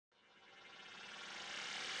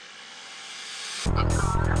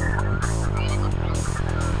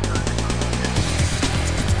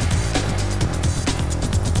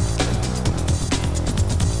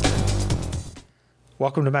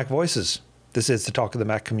Welcome to Mac Voices. This is the Talk of the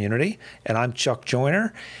Mac community, and I'm Chuck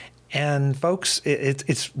Joyner. And folks,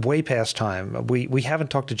 it's way past time. We haven't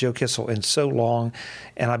talked to Joe Kissell in so long,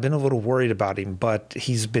 and I've been a little worried about him, but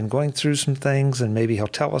he's been going through some things, and maybe he'll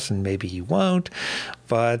tell us, and maybe he won't.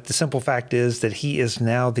 But the simple fact is that he is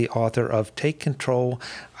now the author of Take Control.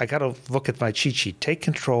 I got to look at my cheat sheet. Take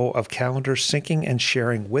Control of Calendar Syncing and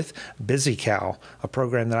Sharing with BusyCal, a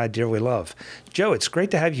program that I dearly love. Joe, it's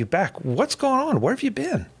great to have you back. What's going on? Where have you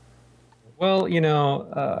been? Well,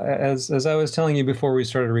 as I was telling you before we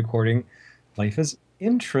started recording, life is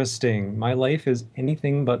interesting. My life is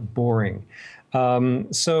anything but boring.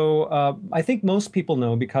 I think most people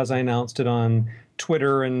know because I announced it on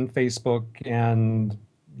Twitter and Facebook, and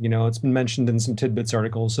it's been mentioned in some tidbits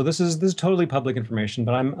articles. So this is totally public information.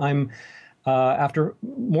 But I'm after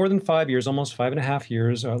more than 5 years, almost 5.5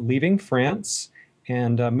 years, leaving France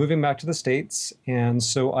and moving back to the States. And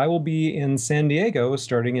so I will be in San Diego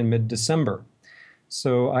starting in mid-December.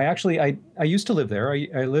 So I used to live there.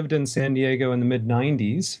 I lived in San Diego in the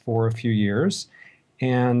mid-90s for a few years.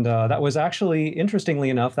 And that was actually,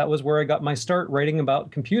 interestingly enough, that was where I got my start writing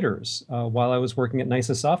about computers while I was working at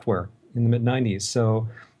NICE Software in the mid-90s. So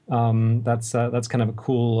that's kind of a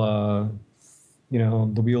cool,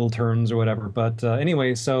 the wheel turns or whatever. But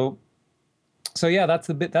anyway, so yeah, that's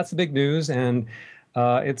the big news. And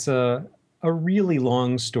it's a really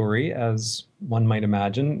long story, as one might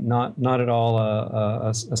imagine. Not at all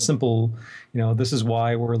a simple, this is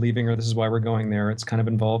why we're leaving or this is why we're going there. It's kind of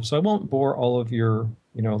involved. So I won't bore all of your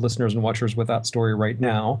listeners and watchers with that story right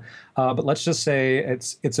now. But let's just say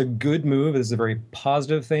it's a good move. It's a very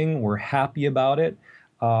positive thing. We're happy about it.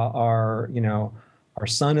 Our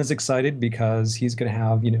son is excited because he's going to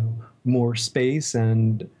have more space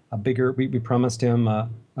and a bigger. We promised him a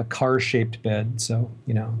car-shaped bed, so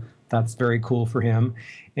that's very cool for him.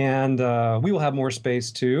 And we will have more space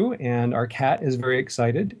too. And our cat is very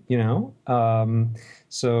excited.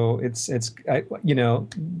 So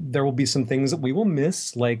there will be some things that we will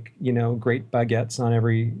miss, like great baguettes on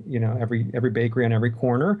every bakery on every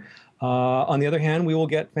corner. On the other hand, we will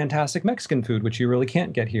get fantastic Mexican food, which you really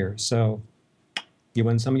can't get here. So you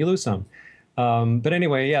win some, you lose some. But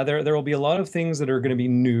anyway, yeah, there will be a lot of things that are going to be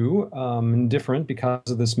new and different because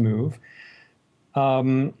of this move.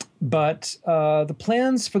 But the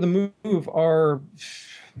plans for the move are,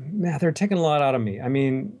 they're taking a lot out of me. I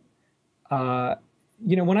mean,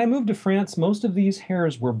 when I moved to France, most of these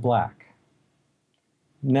hairs were black.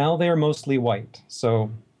 Now they are mostly white.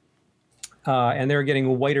 So, and they're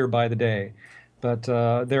getting whiter by the day. But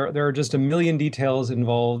there are just a million details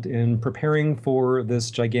involved in preparing for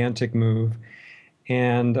this gigantic move,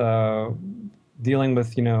 and dealing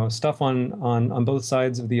with stuff on both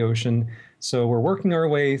sides of the ocean. So we're working our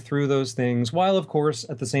way through those things, while of course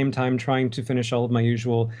at the same time trying to finish all of my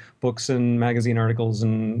usual books and magazine articles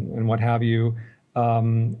and what have you,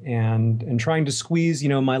 and trying to squeeze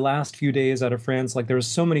my last few days out of France. Like there's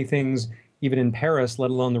so many things, even in Paris, let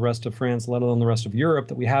alone the rest of France, let alone the rest of Europe,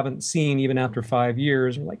 that we haven't seen even after 5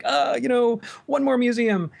 years. We're like, one more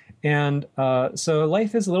museum. And so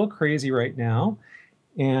life is a little crazy right now.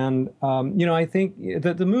 And, I think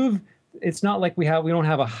that the move, it's not like we don't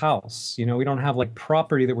have a house, we don't have like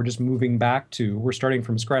property that we're just moving back to. We're starting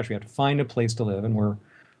from scratch. We have to find a place to live, and we're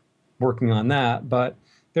working on that. But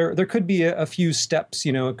there could be a few steps,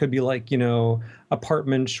 it could be like,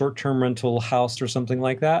 apartment, short-term rental, house, or something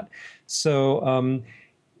like that. So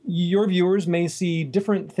your viewers may see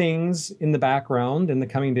different things in the background in the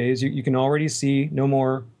coming days. You can already see no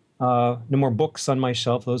more books on my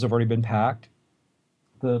shelf. Those have already been packed.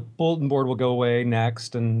 The bulletin board will go away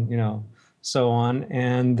next, and so on.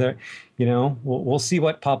 And we'll see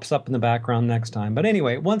what pops up in the background next time. But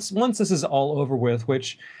anyway, once this is all over with,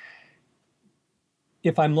 which,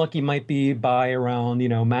 if I'm lucky, might be by around,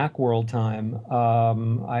 Macworld time,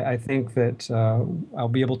 I think that I'll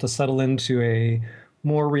be able to settle into a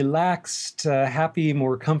more relaxed, happy,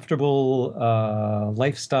 more comfortable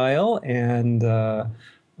lifestyle, and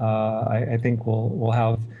I think we'll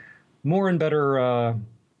have more and better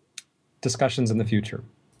discussions in the future.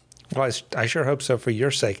 Well, I sure hope so for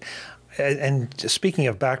your sake. And speaking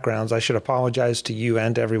of backgrounds, I should apologize to you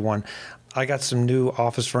and everyone. I got some new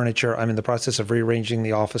office furniture. I'm in the process of rearranging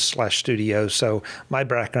the office/studio, so my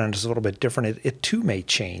background is a little bit different. It too may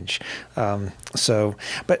change. But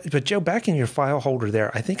Joe, back in your file holder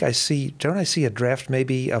there, I think don't I see a draft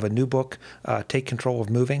maybe of a new book, Take Control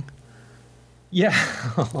of Moving? Yeah.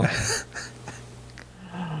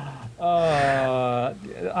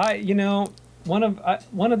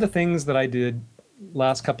 One of the things that I did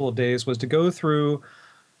last couple of days was to go through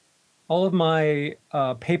all of my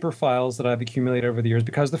paper files that I've accumulated over the years,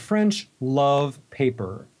 because the French love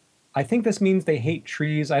paper. I think this means they hate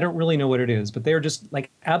trees. I don't really know what it is, but they're just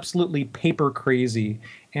like absolutely paper crazy.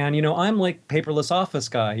 And, I'm like paperless office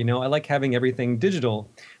guy. I like having everything digital.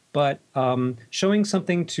 But showing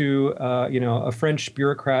something to, a French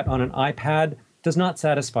bureaucrat on an iPad does not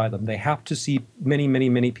satisfy them. They have to see many, many,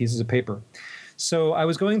 many pieces of paper. So I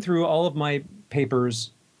was going through all of my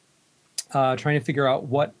papers, trying to figure out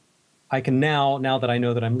what I can now that I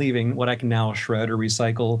know that I'm leaving, what I can now shred or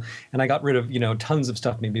recycle. And I got rid of, tons of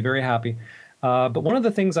stuff, made me very happy. But one of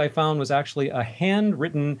the things I found was actually a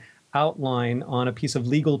handwritten outline on a piece of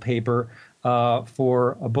legal paper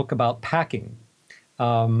for a book about packing.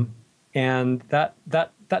 And that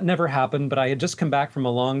never happened, but I had just come back from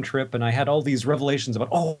a long trip and I had all these revelations about,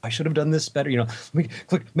 oh, I should have done this better.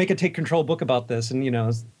 Make a take control book about this. And,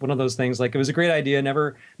 it's one of those things, like, it was a great idea.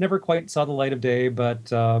 Never quite saw the light of day.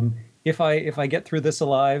 But, if I get through this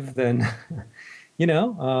alive, then,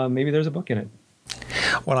 maybe there's a book in it.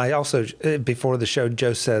 Well, I also, before the show,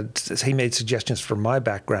 Joe said he made suggestions for my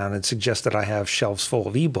background and suggested I have shelves full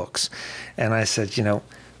of ebooks. And I said,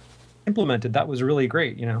 implemented. That was really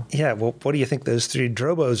great, Yeah, well, what do you think those 3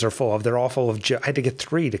 Drobos are full of? They're all full of Joe. I had to get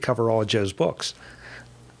 3 to cover all of Joe's books.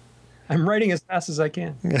 I'm writing as fast as I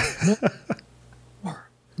can.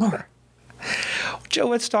 More. Joe,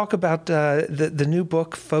 let's talk about the new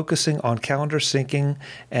book focusing on calendar syncing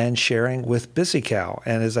and sharing with BusyCal.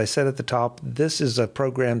 And as I said at the top, this is a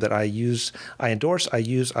program that I endorse,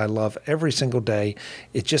 I love every single day.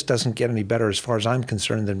 It just doesn't get any better as far as I'm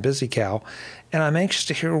concerned than BusyCal. And I'm anxious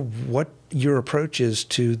to hear what your approach is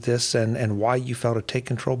to this and why you felt a Take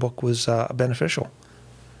Control book was beneficial.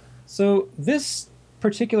 So this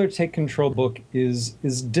particular Take Control book is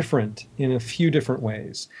different in a few different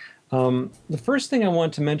ways. The first thing I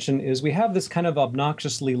want to mention is we have this kind of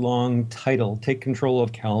obnoxiously long title, Take Control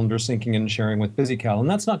of Calendar Syncing and Sharing with BusyCal. And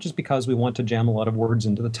that's not just because we want to jam a lot of words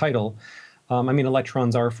into the title.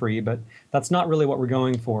 Electrons are free, but that's not really what we're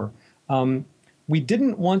going for. We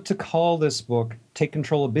didn't want to call this book Take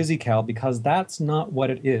Control of BusyCal because that's not what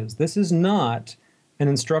it is. This is not an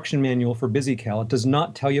instruction manual for BusyCal. It does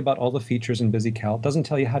not tell you about all the features in BusyCal. It doesn't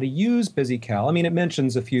tell you how to use BusyCal. It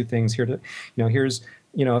mentions a few things here here's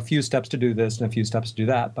a few steps to do this and a few steps to do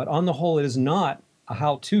that. But on the whole, it is not a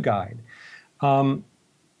how-to guide.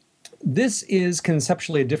 This is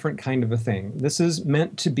conceptually a different kind of a thing. This is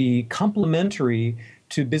meant to be complementary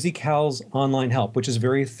to BusyCal's online help, which is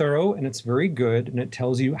very thorough and it's very good, and it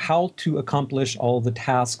tells you how to accomplish all the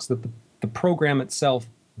tasks that the program itself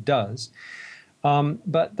does.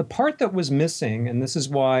 But the part that was missing, and this is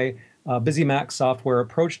why BusyMac Software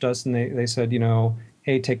approached us and they said,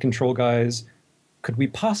 hey, Take Control guys, could we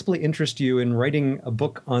possibly interest you in writing a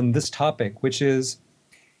book on this topic, which is,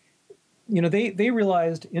 they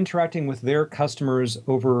realized interacting with their customers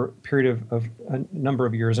over a period of a number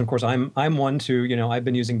of years, and of course I'm one too, I've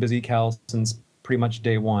been using BusyCal since pretty much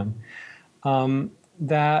day one,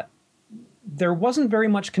 that there wasn't very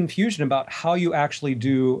much confusion about how you actually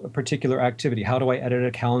do a particular activity. How do I edit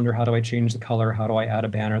a calendar? How do I change the color? How do I add a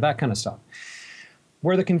banner? That kind of stuff.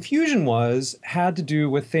 Where the confusion had to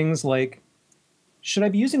do with things like, should I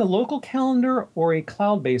be using a local calendar or a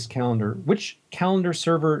cloud-based calendar? Which calendar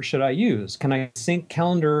server should I use? Can I sync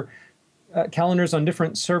calendars on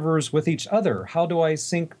different servers with each other? How do I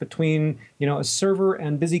sync between a server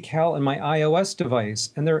and BusyCal and my iOS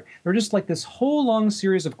device? And they're just like this whole long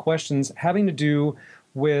series of questions having to do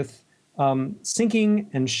with syncing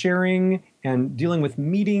and sharing and dealing with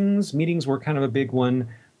meetings. Meetings were kind of a big one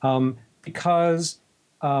because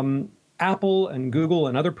Apple and Google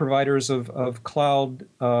and other providers of cloud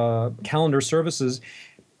calendar services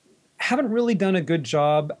haven't really done a good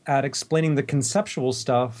job at explaining the conceptual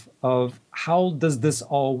stuff of how does this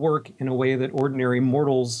all work in a way that ordinary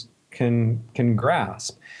mortals can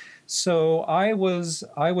grasp. So I was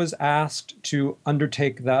asked to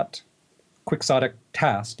undertake that quixotic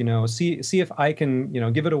task, see if I can,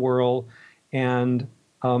 give it a whirl and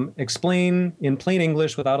explain in plain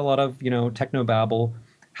English without a lot of, technobabble,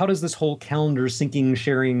 how does this whole calendar syncing,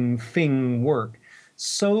 sharing thing work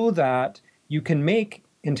so that you can make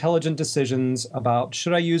intelligent decisions about,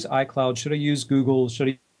 should I use iCloud, should I use Google, should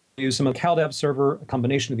I use some of the CalDev server, a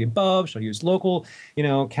combination of the above, should I use local,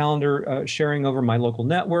 calendar sharing over my local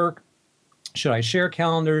network, should I share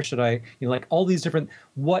calendar, should I, like all these different,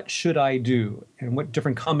 what should I do, and what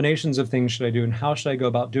different combinations of things should I do, and how should I go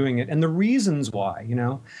about doing it, and the reasons why,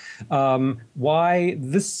 why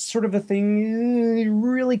this sort of a thing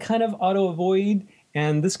really kind of auto-avoid,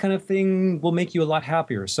 and this kind of thing will make you a lot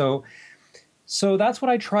happier. So that's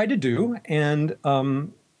what I tried to do, and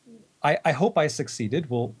I hope I succeeded.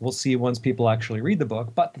 We'll see once people actually read the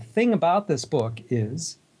book. But the thing about this book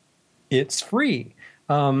is it's free.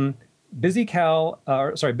 Busy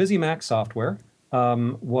Mac Software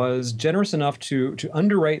was generous enough to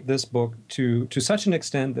underwrite this book to such an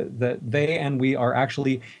extent that they and we are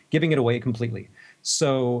actually giving it away completely.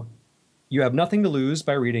 So you have nothing to lose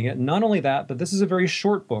by reading it. Not only that, but this is a very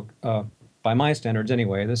short book, by my standards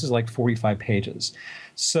anyway. This is like 45 pages.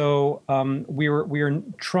 So we are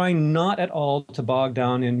trying not at all to bog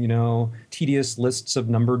down in, tedious lists of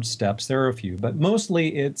numbered steps. There are a few, but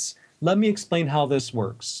mostly it's, let me explain how this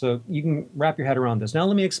works. So you can wrap your head around this. Now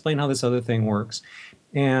let me explain how this other thing works.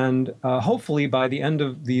 And hopefully by the end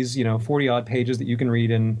of these, 40 odd pages that you can read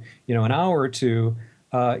in, an hour or two,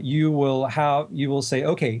 you will say,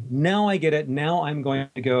 okay, now I get it. Now I'm going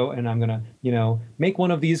to go and I'm going to, make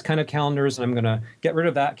one of these kind of calendars, and I'm going to get rid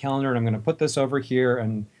of that calendar, and I'm going to put this over here,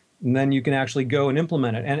 and then you can actually go and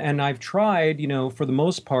implement it. And I've tried, for the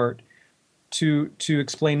most part, to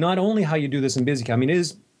explain not only how you do this in BusyCal. I mean, it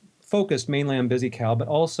is focused mainly on BusyCal, but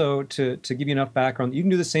also to give you enough background. You can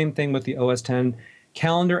do the same thing with the OS X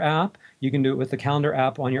calendar app. You can do it with the calendar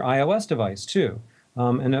app on your iOS device too.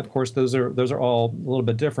 And of course, those are all a little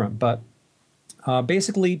bit different. But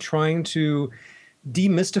basically, trying to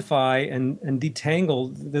demystify and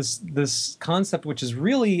detangle this concept, which is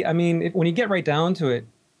really, I mean, when you get right down to it,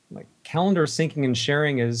 like calendar syncing and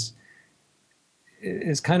sharing is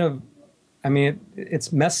kind of, I mean,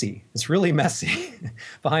 it's messy. It's really messy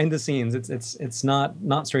behind the scenes. It's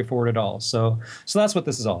not straightforward at all. So that's what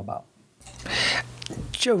this is all about.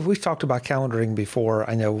 Joe, we've talked about calendaring before,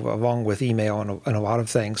 I know, along with email and a lot of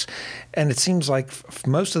things. And it seems like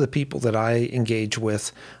most of the people that I engage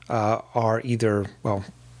with are either, well,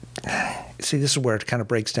 see, this is where it kind of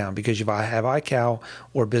breaks down, because you have iCal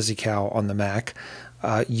or BusyCal on the Mac.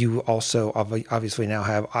 You also obviously now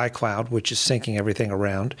have iCloud, which is syncing everything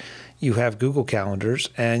around. You have Google Calendars,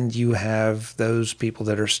 and you have those people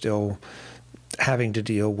that are still having to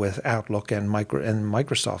deal with Outlook and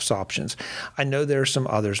Microsoft's options. I know there are some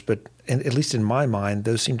others, but at least in my mind,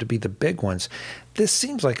 those seem to be the big ones. This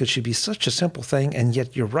seems like it should be such a simple thing, and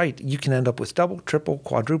yet you're right. You can end up with double, triple,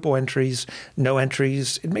 quadruple entries, no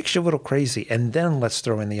entries. It makes you a little crazy. And then let's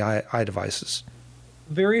throw in the iDevices.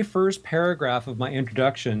 Very first paragraph of my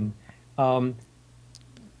introduction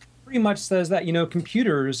pretty much says that,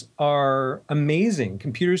 computers are amazing.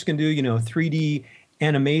 Computers can do, 3D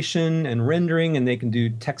animation and rendering, and they can do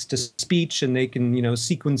text-to-speech, and they can,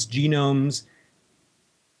 sequence genomes.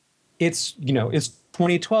 It's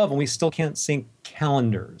 2012, and we still can't sync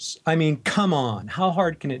calendars. I mean, come on, how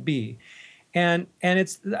hard can it be? And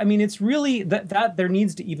it's really that there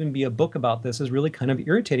needs to even be a book about this is really kind of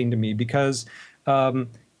irritating to me, because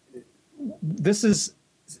this is,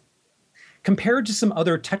 compared to some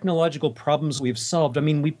other technological problems we've solved. I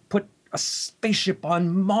mean, we put a spaceship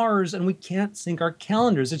on Mars and we can't sync our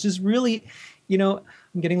calendars. It's just really, I'm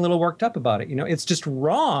getting a little worked up about it. It's just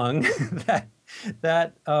wrong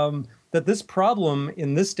that this problem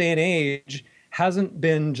in this day and age hasn't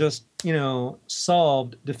been just,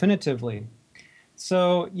 solved definitively.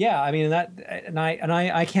 So yeah, I mean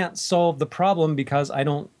I can't solve the problem because I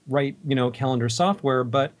don't write, calendar software,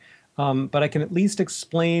 but I can at least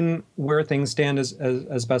explain where things stand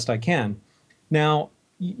as best I can. Now,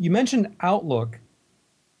 you mentioned Outlook,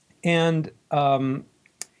 and the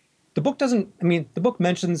book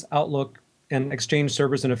mentions Outlook and Exchange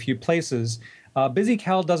servers in a few places.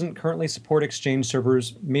 BusyCal doesn't currently support Exchange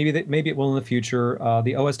servers. Maybe it will in the future.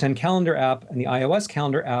 The OS X calendar app and the iOS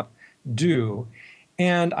calendar app do.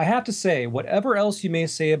 And I have to say, whatever else you may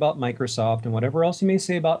say about Microsoft and whatever else you may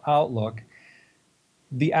say about Outlook,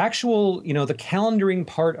 the actual, the calendaring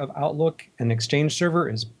part of Outlook and Exchange server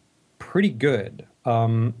is pretty good.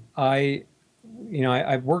 I've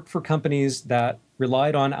worked for companies that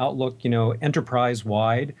relied on Outlook,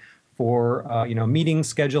 enterprise-wide for, meeting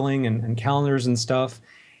scheduling and calendars and stuff.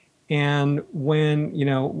 And when,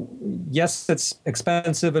 yes, it's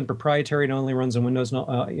expensive and proprietary and only runs on Windows,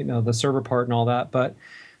 the server part and all that, but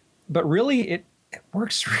really it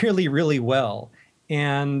works really, really well.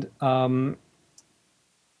 And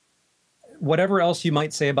whatever else you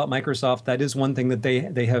might say about Microsoft, that is one thing that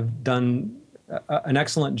they have done an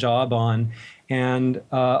excellent job on. And,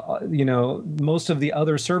 most of the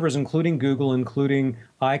other servers, including Google, including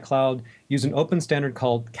iCloud, use an open standard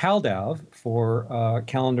called CalDAV for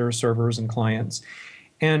calendar servers and clients.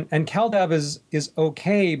 And CalDAV is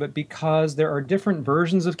okay, but because there are different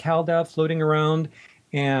versions of CalDAV floating around,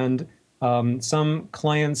 and some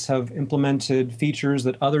clients have implemented features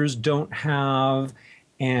that others don't have,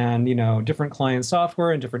 and different client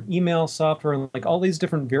software and different email software, and like all these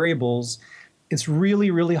different variables, it's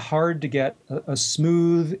really, really hard to get a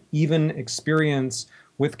smooth, even experience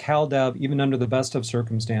with CalDAV, even under the best of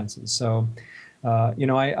circumstances. So,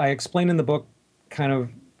 I explain in the book kind of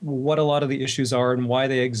what a lot of the issues are and why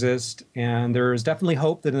they exist. And there's definitely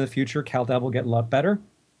hope that in the future, CalDAV will get a lot better.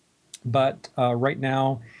 But right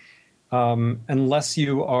now, unless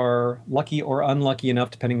you are lucky or unlucky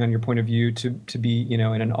enough, depending on your point of view, to be in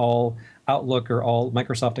an all Outlook or all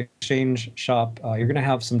Microsoft Exchange shop, you're going to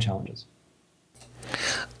have some challenges.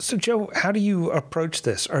 So, Joe, how do you approach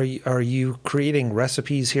this? Are you creating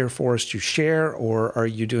recipes here for us to share, or are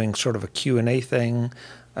you doing sort of a Q&A thing?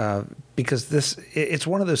 Because it's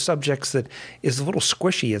one of those subjects that is a little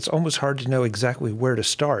squishy. It's almost hard to know exactly where to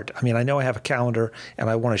start. I mean, I know I have a calendar and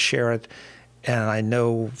I want to share it, and I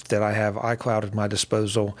know that I have iCloud at my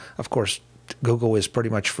disposal. Of course, Google is pretty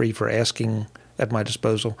much free for asking at my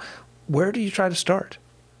disposal. Where do you try to start?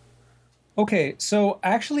 Okay, so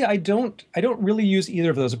actually, I don't really use either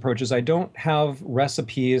of those approaches. I don't have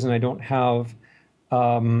recipes, and I don't have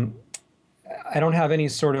any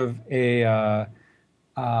sort of a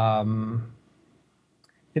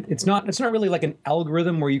it's not really like an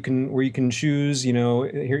algorithm where you can choose,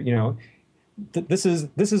 here, this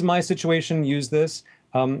is my situation, use this.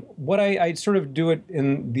 What I sort of do it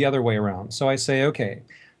in the other way around. So I say, okay,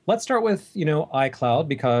 let's start with, iCloud,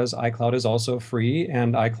 because iCloud is also free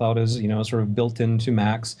and iCloud is, sort of built into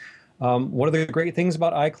Macs. What are the great things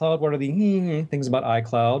about iCloud? What are the things about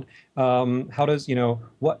iCloud? How does,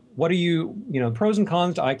 what are you, pros and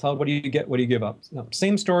cons to iCloud? What do you get? What do you give up? Now,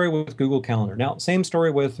 same story with Google Calendar. Now, same story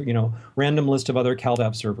with, random list of other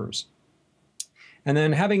CalDAV servers. And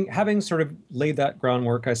then having sort of laid that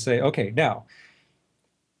groundwork, I say, okay, now,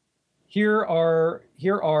 here are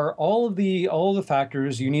all of the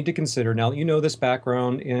factors you need to consider now that you know this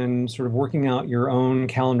background in sort of working out your own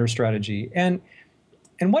calendar strategy. And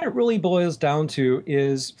what it really boils down to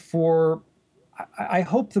is, I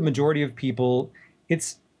hope the majority of people,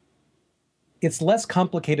 it's less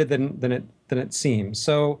complicated than it seems.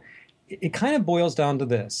 So it kind of boils down to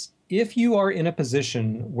this. If you are in a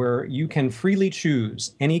position where you can freely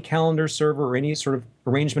choose any calendar server or any sort of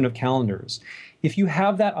arrangement of calendars, if you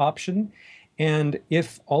have that option, and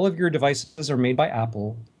if all of your devices are made by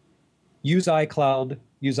Apple, use iCloud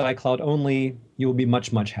only, you will be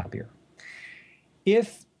much, much happier.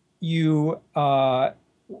 If you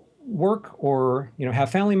work or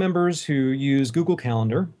have family members who use Google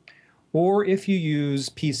Calendar, or if you use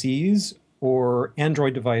PCs or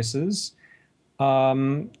Android devices,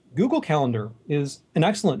 Google Calendar is an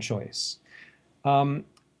excellent choice.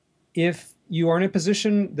 If you are in a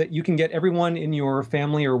position that you can get everyone in your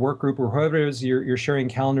family or work group or whoever it is you're sharing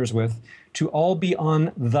calendars with to all be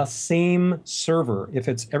on the same server, if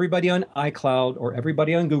it's everybody on iCloud or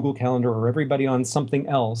everybody on Google Calendar or everybody on something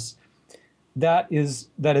else, that is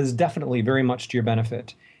definitely very much to your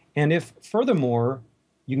benefit. And if furthermore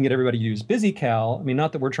you can get everybody to use BusyCal, I mean,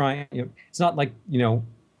 not that we're trying, it's not like we're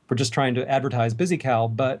just trying to advertise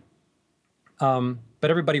BusyCal, but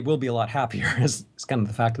everybody will be a lot happier is kind of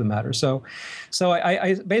the fact of the matter. So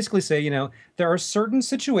I basically say, there are certain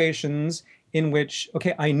situations in which,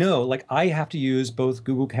 okay, I know, like I have to use both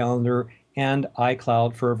Google Calendar and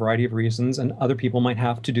iCloud for a variety of reasons, and other people might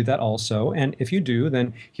have to do that also. And if you do,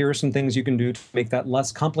 then here are some things you can do to make that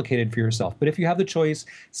less complicated for yourself. But if you have the choice,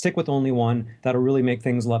 stick with only one. That'll really make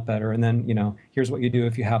things a lot better. And then, here's what you do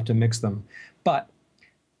if you have to mix them. But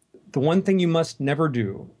the one thing you must never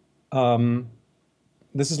do,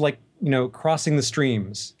 this is like, crossing the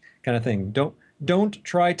streams kind of thing. Don't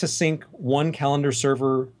try to sync one calendar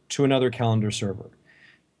server to another calendar server.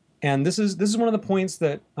 And this is one of the points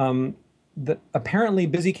that that apparently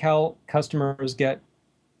BusyCal customers get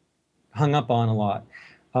hung up on a lot.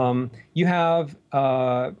 You have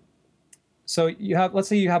let's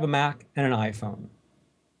say you have a Mac and an iPhone,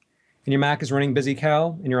 and your Mac is running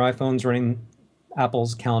BusyCal and your iPhone's running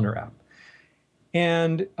Apple's calendar app.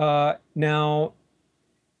 And now,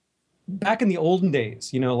 back in the olden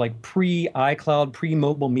days, like pre-iCloud,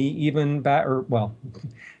 pre-Mobile Me, even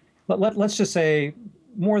let's just say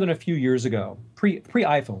more than a few years ago,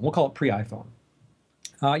 pre-iPhone, we'll call it pre-iPhone.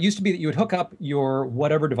 It used to be that you would hook up your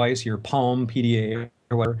whatever device, your Palm, PDA,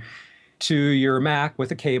 or whatever, to your Mac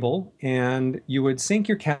with a cable, and you would sync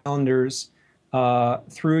your calendars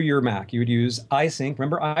through your Mac. You would use iSync.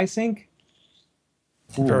 Remember iSync?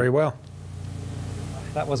 Ooh. Very well.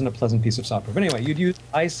 That wasn't a pleasant piece of software. But anyway, you'd use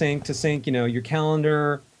iSync to sync, your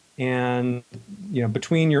calendar, and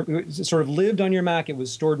between it sort of lived on your Mac. It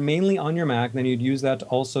was stored mainly on your Mac. Then you'd use that to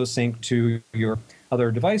also sync to your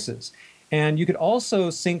other devices. And you could also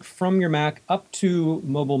sync from your Mac up to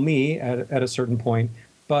Mobile Me at a certain point,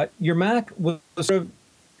 but your Mac was sort of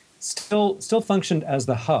still functioned as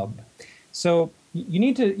the hub. So you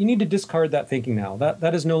need to discard that thinking now.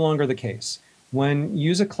 That is no longer the case. When you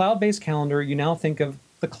use a cloud-based calendar, you now think of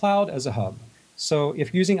the cloud as a hub. So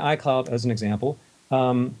if using iCloud as an example,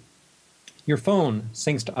 your phone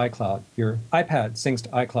syncs to iCloud, your iPad syncs to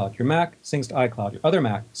iCloud, your Mac syncs to iCloud, your other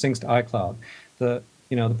Mac syncs to iCloud, the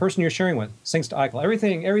person you're sharing with syncs to iCloud.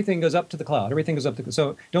 Everything goes up to the cloud. Everything goes up to.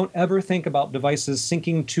 So don't ever think about devices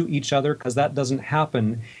syncing to each other, because that doesn't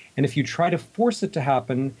happen. And if you try to force it to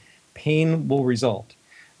happen, pain will result.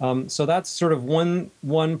 So that's sort of one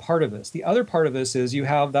part of this. The other part of this is you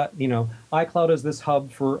have that, iCloud is this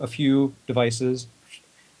hub for a few devices.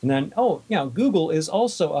 And then, Google is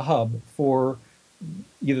also a hub for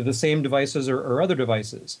either the same devices or other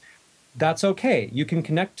devices. That's okay. You can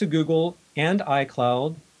connect to Google and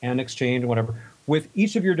iCloud and Exchange and whatever with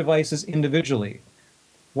each of your devices individually.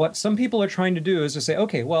 What some people are trying to do is to say,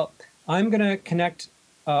 okay, well, I'm going to connect,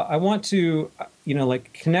 I want to,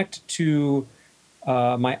 connect to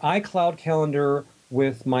my iCloud calendar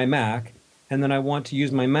with my Mac, and then I want to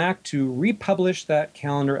use my Mac to republish that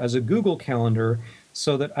calendar as a Google calendar,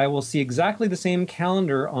 so that I will see exactly the same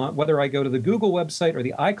calendar on whether I go to the Google website or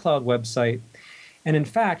the iCloud website. And in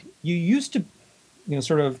fact, you used to,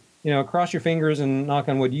 cross your fingers and knock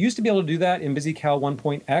on wood. You used to be able to do that in BusyCal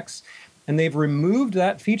 1.x, and they've removed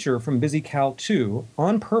that feature from BusyCal 2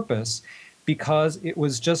 on purpose because it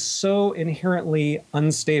was just so inherently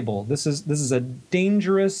unstable. This is a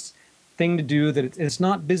dangerous thing to do. That it's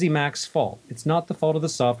not BusyMac's fault. It's not the fault of the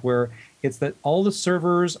software. It's that all the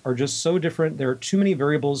servers are just so different. There are too many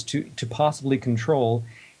variables to possibly control.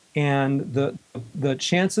 And the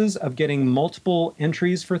chances of getting multiple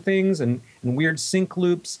entries for things and weird sync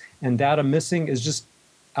loops and data missing is just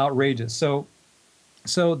outrageous. So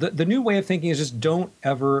the new way of thinking is just don't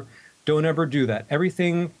ever do that.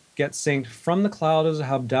 Everything gets synced from the cloud as a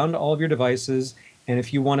hub down to all of your devices. And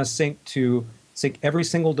if you want to sync every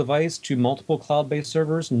single device to multiple cloud-based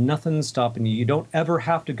servers, nothing's stopping you. You don't ever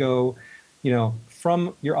have to go,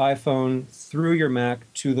 from your iPhone through your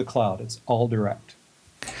Mac to the cloud. It's all direct.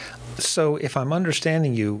 So if I'm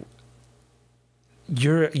understanding you,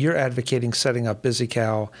 you're advocating setting up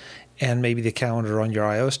BusyCal and maybe the calendar on your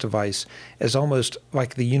iOS device as almost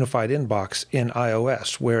like the unified inbox in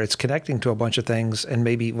iOS, where it's connecting to a bunch of things and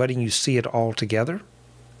maybe letting you see it all together?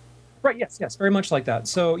 Right. Yes, very much like that.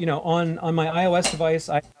 So, on my iOS device,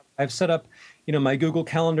 I've set up, my Google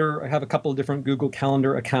Calendar. I have a couple of different Google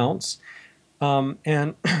Calendar accounts.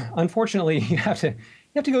 And unfortunately, you have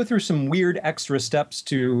to go through some weird extra steps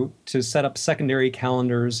to set up secondary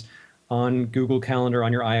calendars on Google Calendar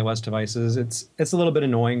on your iOS devices. It's a little bit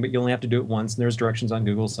annoying, but you only have to do it once, and there's directions on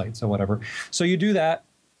Google's site, so whatever. So you do that.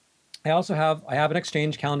 I have an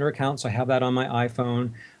Exchange calendar account, so I have that on my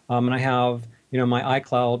iPhone, and I have my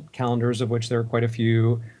iCloud calendars, of which there are quite a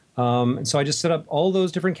few. And so I just set up all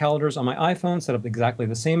those different calendars on my iPhone, set up exactly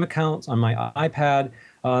the same accounts on my iPad,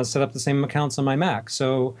 set up the same accounts on my Mac.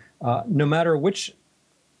 So no matter which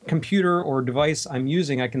computer or device I'm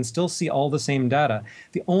using, I can still see all the same data.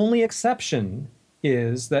 The only exception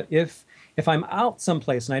is that if I'm out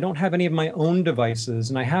someplace and I don't have any of my own devices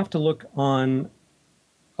and I have to look in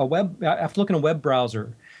a web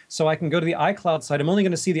browser, so I can go to the iCloud site. I'm only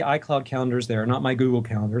going to see the iCloud calendars there, not my Google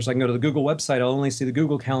calendars. I can go to the Google website. I'll only see the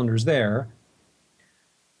Google calendars there.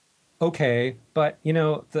 Okay, but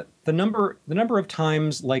the number of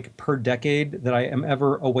times, like, per decade that I am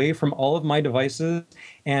ever away from all of my devices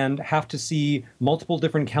and have to see multiple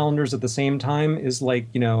different calendars at the same time is like,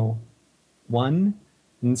 one.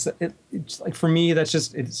 And so it's like, for me,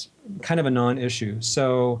 it's kind of a non-issue.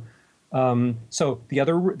 So the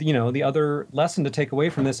other lesson to take away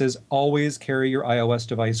from this is always carry your iOS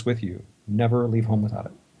device with you. Never leave home without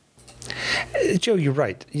it. Joe, you're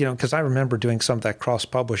right. Because I remember doing some of that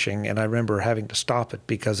cross-publishing, and I remember having to stop it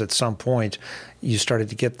because at some point you started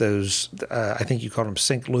to get those, I think you called them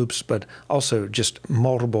sync loops, but also just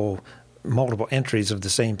multiple entries of the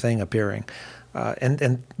same thing appearing.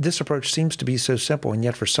 And this approach seems to be so simple, and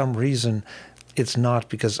yet for some reason it's not,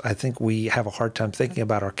 because I think we have a hard time thinking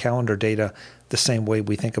about our calendar data the same way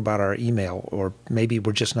we think about our email, or maybe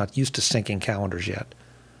we're just not used to syncing calendars yet.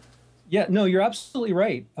 Yeah, no, you're absolutely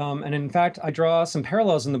right. And in fact, I draw some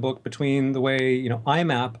parallels in the book between the way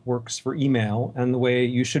IMAP works for email and the way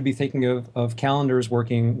you should be thinking of calendars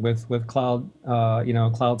working with cloud cloud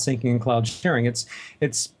syncing and cloud sharing.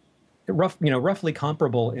 It's roughly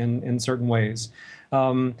comparable in certain ways.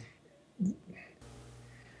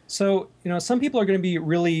 So, some people are going to be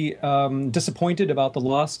really disappointed about the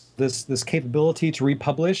loss of this capability to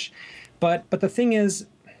republish, but the thing is,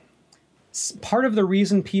 part of the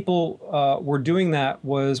reason people were doing that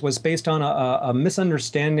was based on a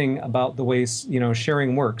misunderstanding about the way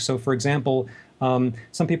sharing works. So, for example,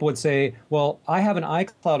 some people would say, "Well, I have an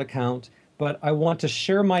iCloud account, but I want to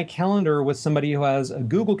share my calendar with somebody who has a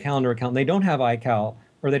Google Calendar account. They don't have iCal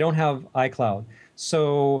or they don't have iCloud.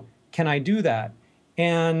 So, can I do that?"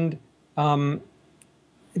 And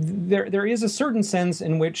there is a certain sense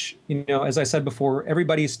in which, as I said before,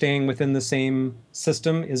 everybody staying within the same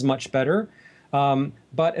system is much better.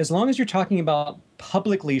 But as long as you're talking about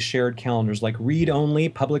publicly shared calendars, like read-only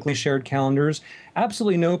publicly shared calendars,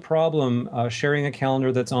 absolutely no problem sharing a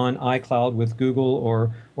calendar that's on iCloud with Google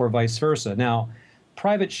or vice versa. Now,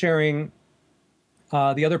 private sharing,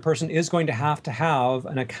 the other person is going to have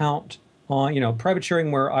an account on, private sharing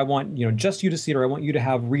where I want, just you to see it, or I want you to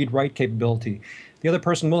have read-write capability. The other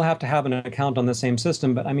person will have to have an account on the same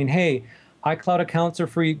system, but I mean, hey, iCloud accounts are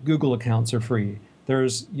free, Google accounts are free.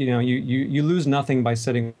 There's, you lose nothing by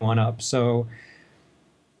setting one up. So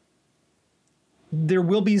there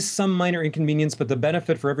will be some minor inconvenience, but the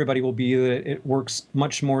benefit for everybody will be that it works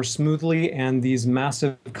much more smoothly, and these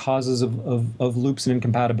massive causes of loops and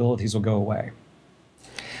incompatibilities will go away.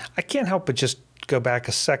 I can't help but just go back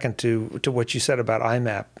a second to what you said about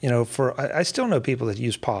IMAP. I still know people that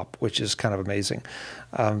use POP, which is kind of amazing.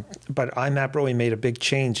 But IMAP really made a big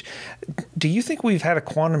change. Do you think we've had a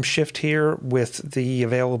quantum shift here with the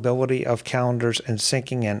availability of calendars and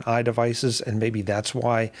syncing and iDevices, and maybe that's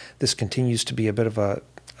why this continues to be a bit of a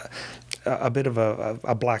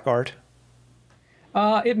black art?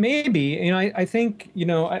 It may be. I think,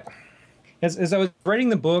 as I was writing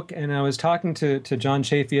the book and I was talking to John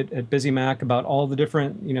Chafee at BusyMac about all the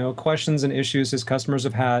different, questions and issues his customers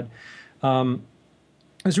have had, it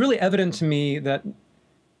was really evident to me that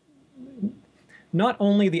not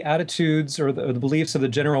only the attitudes or the beliefs of the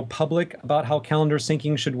general public about how calendar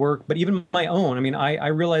syncing should work, but even my own. I mean, I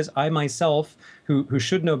realized I myself, who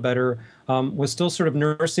should know better, was still sort of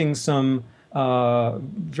nursing some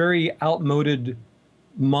very outmoded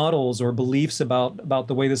models or beliefs about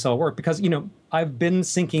the way this all worked, because I've been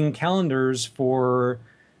syncing calendars for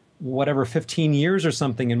whatever 15 years or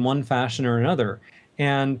something in one fashion or another.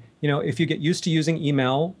 And if you get used to using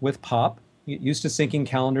email with POP, you get used to syncing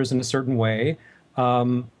calendars in a certain way,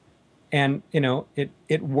 and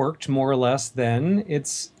it worked more or less, then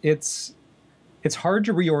it's hard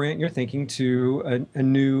to reorient your thinking to a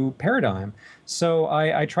new paradigm. So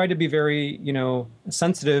I try to be very,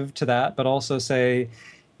 sensitive to that, but also say,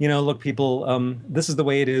 look, people, this is the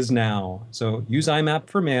way it is now. So use IMAP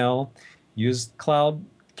for mail, use cloud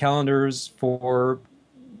calendars for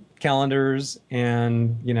calendars,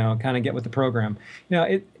 and, kind of get with the program.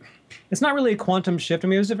 It's not really a quantum shift. I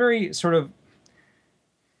mean, it was a very sort of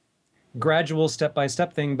gradual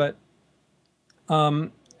step-by-step thing, but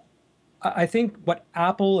I think what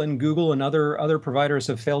Apple and Google and other providers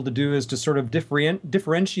have failed to do is to sort of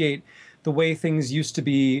differentiate the way things used to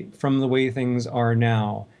be from the way things are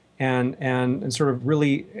now, and sort of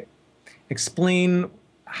really explain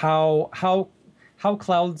how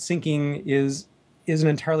cloud syncing is an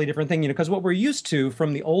entirely different thing. Because what we're used to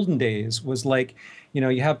from the olden days was like,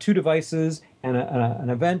 you have two devices and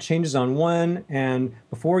an event changes on one, and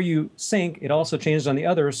before you sync, it also changes on the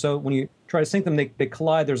other. So when you try to sync them, they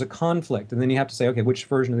collide, there's a conflict, and then you have to say, okay, which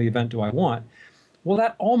version of the event do I want? Well,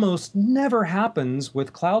 that almost never happens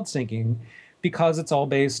with cloud syncing, because it's all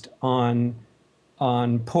based on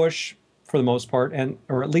push for the most part,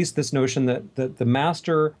 or at least this notion that the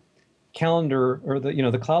master calendar, or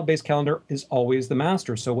the cloud-based calendar, is always the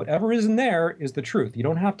master. So whatever is in there is the truth. You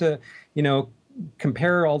don't have to,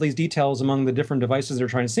 compare all these details among the different devices that are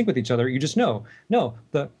trying to sync with each other. You just know, no,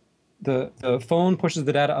 the phone pushes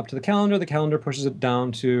the data up to the calendar pushes it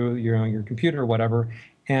down to your computer or whatever,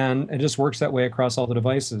 and it just works that way across all the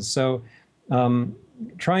devices. So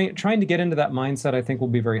trying to get into that mindset, I think, will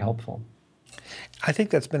be very helpful. I think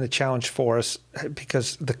that's been a challenge for us,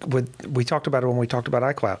 because we talked about it when we talked about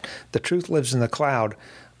iCloud. The truth lives in the cloud,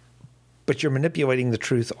 but you're manipulating the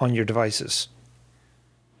truth on your devices.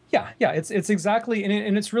 Yeah, it's exactly,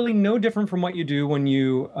 and it's really no different from what you do when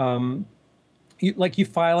you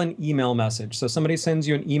file an email message. So somebody sends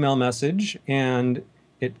you an email message, and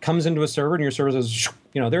it comes into a server, and your server says,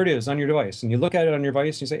 there it is on your device. And you look at it on your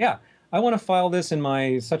device, and you say, yeah, I want to file this in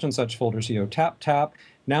my such and such folder. So you tap.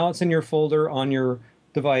 Now it's in your folder on your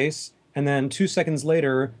device, and then 2 seconds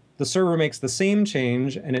later, the server makes the same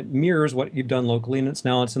change, and it mirrors what you've done locally, and it's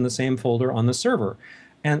in the same folder on the server.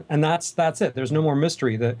 And that's it. There's no more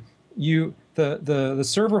mystery. That the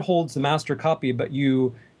server holds the master copy, but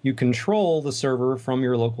you control the server from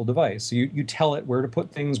your local device. So you tell it where to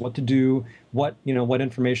put things, what to do, what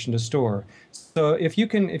information to store. So if you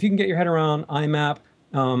can get your head around IMAP,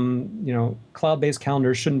 cloud-based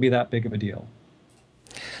calendars shouldn't be that big of a deal.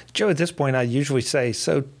 Joe, at this point, I usually say,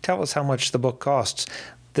 so tell us how much the book costs.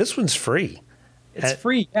 This one's free. It's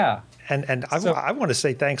free, yeah. And I want to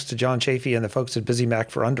say thanks to John Chafee and the folks at BusyMac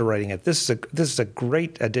for underwriting it. This is a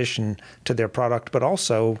great addition to their product, but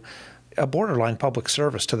also a borderline public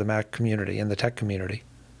service to the Mac community and the tech community.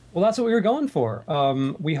 Well, that's what we were going for.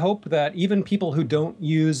 We hope that even people who don't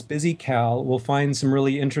use BusyCal will find some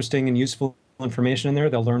really interesting and useful information in there.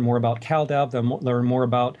 They'll learn more about CalDev. They'll learn more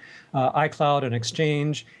about iCloud and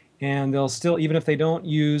Exchange, and they'll still, even if they don't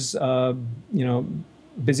use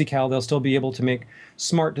BusyCal, they'll still be able to make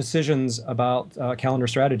smart decisions about calendar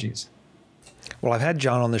strategies. Well, I've had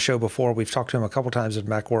John on the show before. We've talked to him a couple times at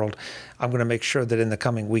Macworld. I'm going to make sure that in the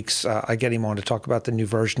coming weeks I get him on to talk about the new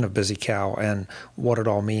version of BusyCal and what it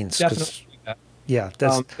all means. Definitely. Yeah,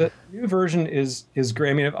 the new version is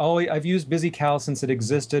great. I mean, I've used BusyCal since it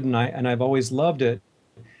existed, and I've always loved it.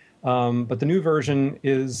 But the new version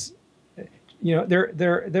is, there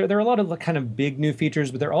are a lot of kind of big new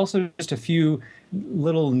features, but there are also just a few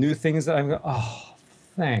little new things that I'm going, oh,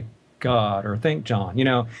 thank God, or thank John.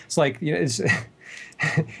 It's like, it's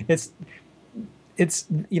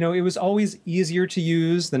it was always easier to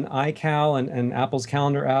use than iCal and Apple's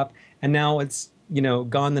calendar app, and now it's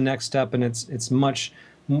gone the next step, and it's much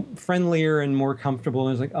friendlier and more comfortable.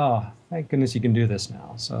 And it's like, oh, thank goodness you can do this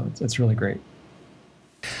now. So it's really great.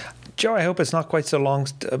 Joe, I hope it's not quite so long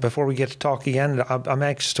before we get to talk again. I'm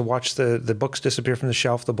anxious to watch the books disappear from the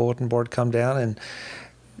shelf, the bulletin board come down, and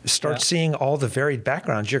start seeing all the varied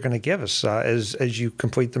backgrounds you're going to give us as you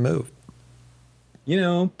complete the move.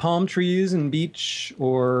 Palm trees and beach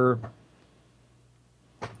or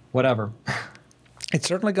whatever. It's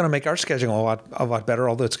certainly going to make our schedule a lot better,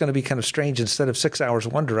 although it's going to be kind of strange. Instead of 6 hours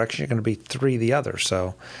one direction, you're going to be 3 the other.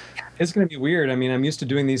 So it's going to be weird. I mean, I'm used to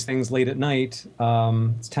doing these things late at night.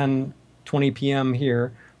 It's 10:20 p.m.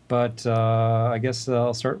 here, but I guess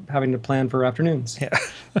I'll start having to plan for afternoons. Yeah.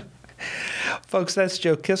 Folks, that's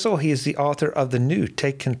Joe Kissell. He is the author of the new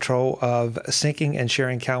Take Control of Syncing and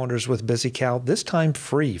Sharing Calendars with BusyCal, this time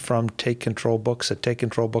free from Take Control Books at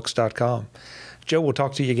takecontrolbooks.com. Joe, we'll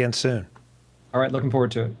talk to you again soon. All right, looking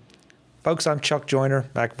forward to it. Folks, I'm Chuck Joyner.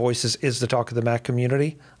 Mac Voices is the talk of the Mac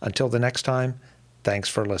community. Until the next time, thanks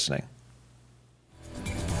for listening.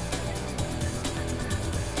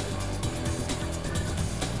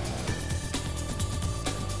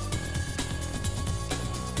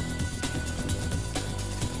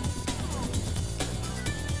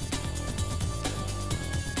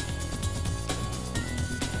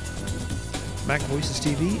 Mac Voices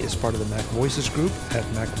TV is part of the Mac Voices Group at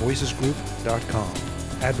MacVoicesGroup.com.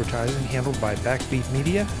 Advertising handled by Backbeat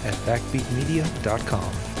Media at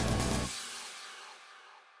BackbeatMedia.com.